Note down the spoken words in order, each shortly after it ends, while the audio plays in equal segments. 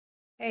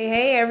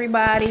Hey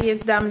everybody,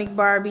 it's Dominique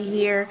Barbie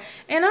here,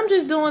 and I'm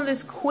just doing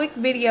this quick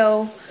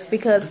video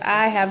because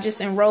I have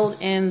just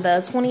enrolled in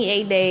the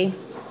 28-day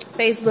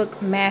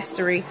Facebook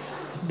Mastery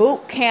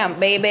Bootcamp,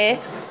 baby,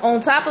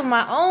 on top of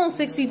my own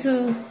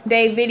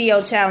 62-day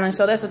video challenge.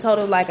 So that's a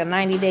total of like a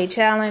 90-day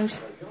challenge,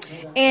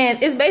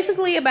 and it's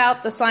basically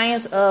about the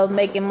science of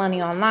making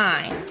money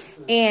online.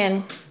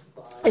 And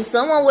if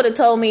someone would have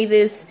told me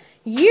this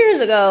years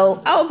ago,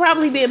 I would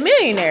probably be a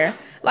millionaire.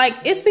 Like,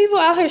 it's people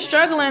out here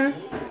struggling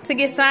to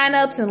get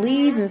sign-ups and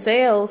leads and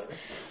sales,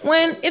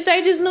 when if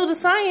they just knew the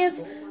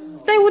science,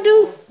 they would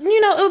do,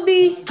 it would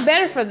be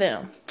better for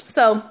them.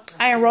 So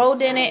I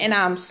enrolled in it, and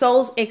I'm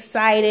so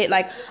excited.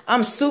 Like,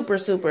 I'm super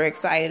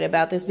excited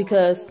about this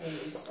because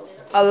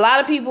a lot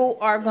of people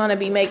are going to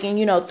be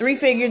making, 3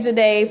 figures a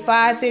day,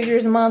 5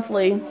 figures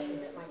monthly,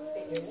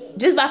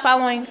 just by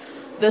following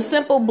the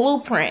simple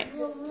blueprint.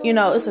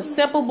 It's a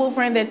simple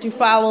blueprint that you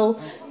follow.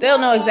 They'll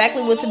know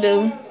exactly what to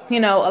do. A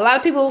lot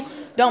of people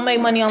don't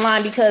make money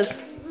online because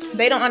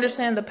they don't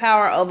understand the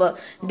power of a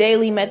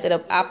daily method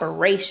of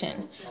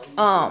operation.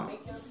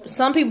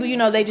 Some people,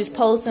 they just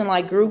post in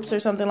like groups or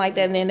something like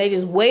that, and then they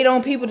just wait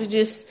on people to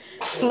just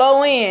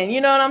flow in.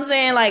 You know what I'm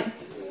saying? Like,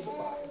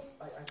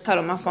 hold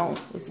on, my phone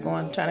is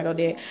trying to go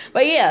dead.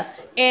 But yeah,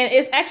 and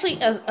it's actually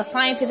a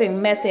scientific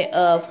method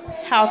of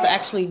how to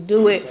actually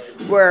do it,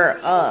 where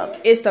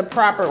it's the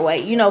proper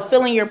way.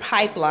 Filling your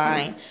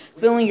pipeline,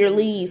 filling your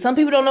leads. Some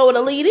people don't know what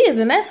a lead is,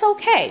 and that's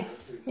okay.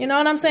 You know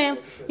what I'm saying?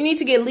 You need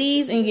to get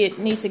leads, and you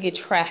need to get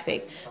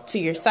traffic to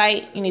your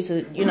site. You need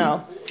to,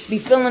 be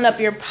filling up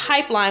your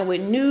pipeline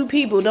with new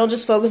people. Don't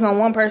just focus on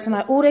one person.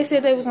 Like, oh, they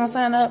said they was going to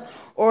sign up,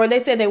 or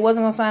they said they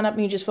wasn't going to sign up,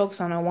 and you just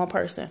focus on one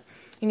person.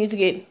 You need to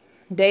get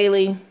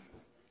daily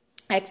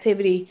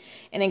activity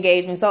and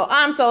engagement. So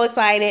I'm so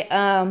excited.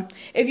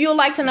 If you would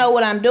like to know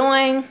what I'm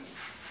doing,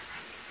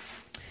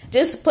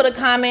 just put a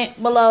comment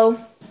below,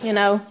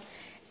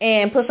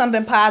 and put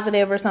something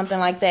positive or something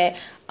like that.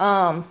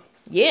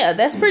 Yeah,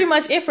 that's pretty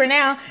much it for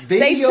now.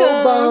 Video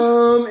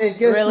bomb, and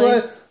guess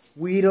what?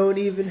 We don't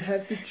even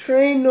have to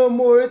train no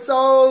more. It's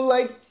all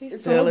like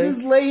it's all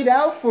just laid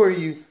out for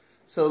you.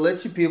 So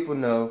let your people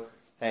know,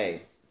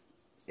 hey,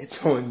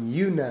 it's on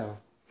you now.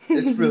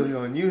 It's really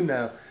on you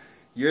now.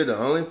 You're the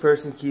only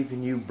person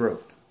keeping you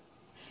broke.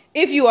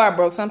 If you are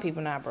broke, some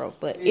people not broke,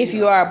 but if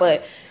you are,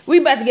 but we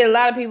about to get a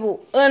lot of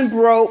people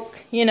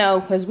unbroke,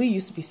 because we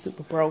used to be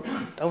super broke.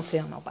 Don't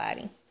tell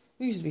nobody.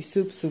 We used to be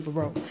super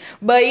broke.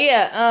 But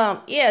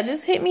yeah,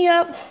 just hit me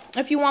up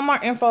if you want more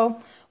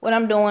info, what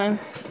I'm doing,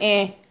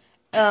 and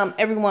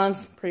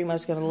everyone's pretty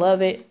much gonna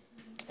love it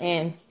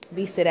and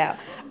beast it out.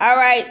 All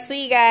right,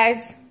 see you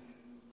guys.